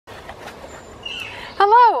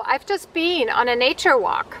Hello, I've just been on a nature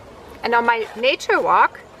walk, and on my nature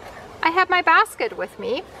walk I had my basket with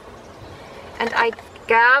me and I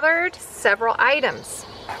gathered several items.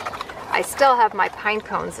 I still have my pine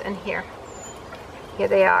cones in here. Here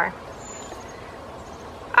they are.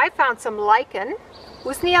 I found some lichen,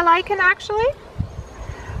 Usnea lichen actually.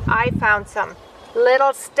 I found some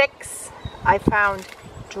little sticks. I found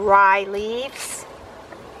dry leaves,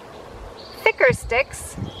 thicker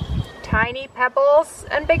sticks, tiny pebbles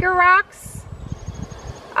and bigger rocks.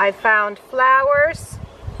 I found flowers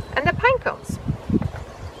and the pine cones.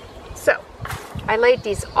 So I laid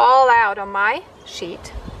these all out on my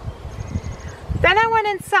sheet. Then I went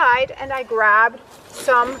inside and I grabbed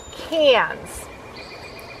some cans.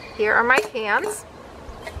 Here are my cans.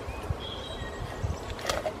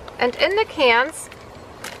 And in the cans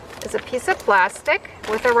is a piece of plastic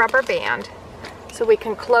with a rubber band so we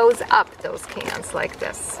can close up those cans like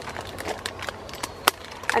this.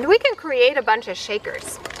 And we can create a bunch of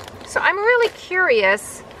shakers. So I'm really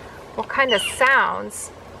curious what kind of sounds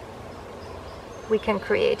we can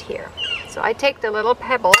create here. So I take the little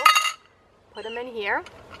pebbles, put them in here,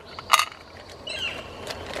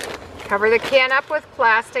 cover the can up with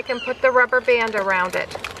plastic and put the rubber band around it.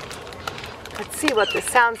 Let's see what this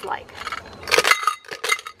sounds like.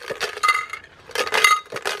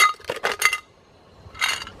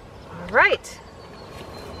 All right.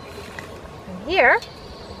 And here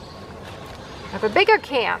I have a bigger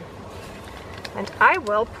can, and I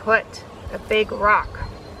will put a big rock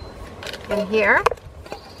in here,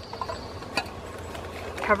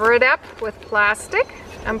 cover it up with plastic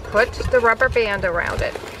and put the rubber band around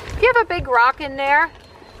it. If you have a big rock in there,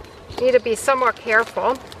 you need to be somewhat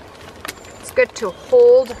careful. It's good to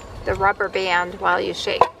hold the rubber band while you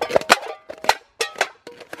shake.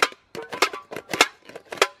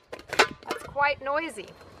 That's quite noisy.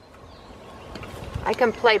 I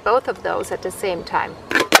can play both of those at the same time.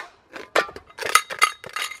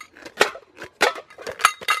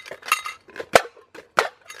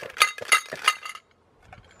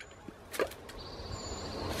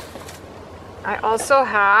 I also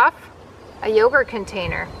have a yogurt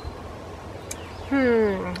container.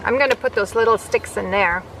 I'm going to put those little sticks in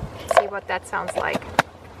there. See what that sounds like.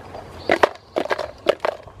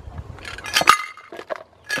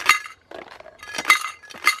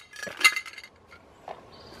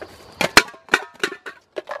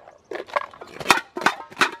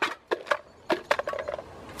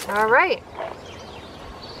 All right.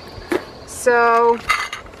 So,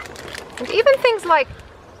 and even things like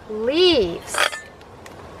leaves,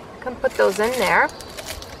 you can put those in there.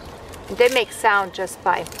 They make sound just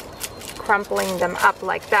by crumpling them up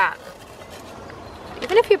like that.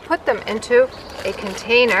 Even if you put them into a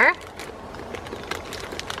container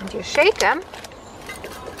and you shake them,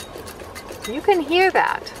 you can hear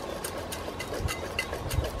that.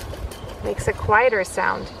 Makes a quieter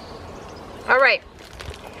sound. All right.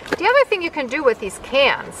 The other thing you can do with these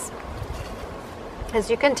cans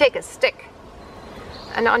is you can take a stick,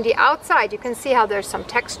 and on the outside you can see how there's some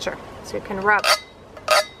texture, so you can rub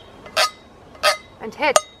and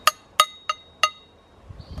hit.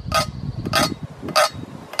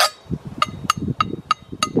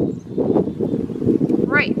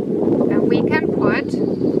 Right, and we can put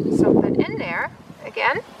something in there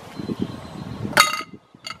again,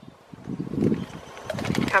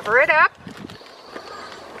 cover it up.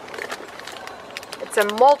 It's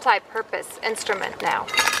a multi-purpose instrument now.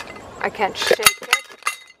 I can shake it.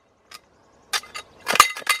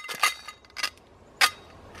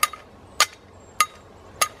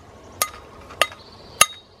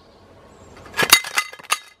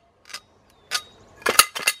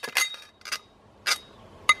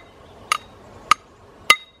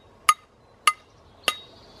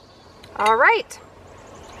 All right.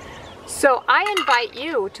 So I invite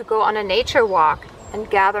you to go on a nature walk and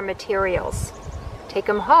gather materials. Take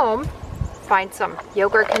them home, find some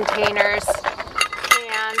yogurt containers,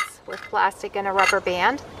 cans with plastic and a rubber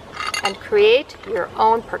band, and create your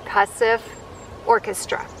own percussive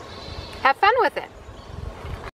orchestra. Have fun with it.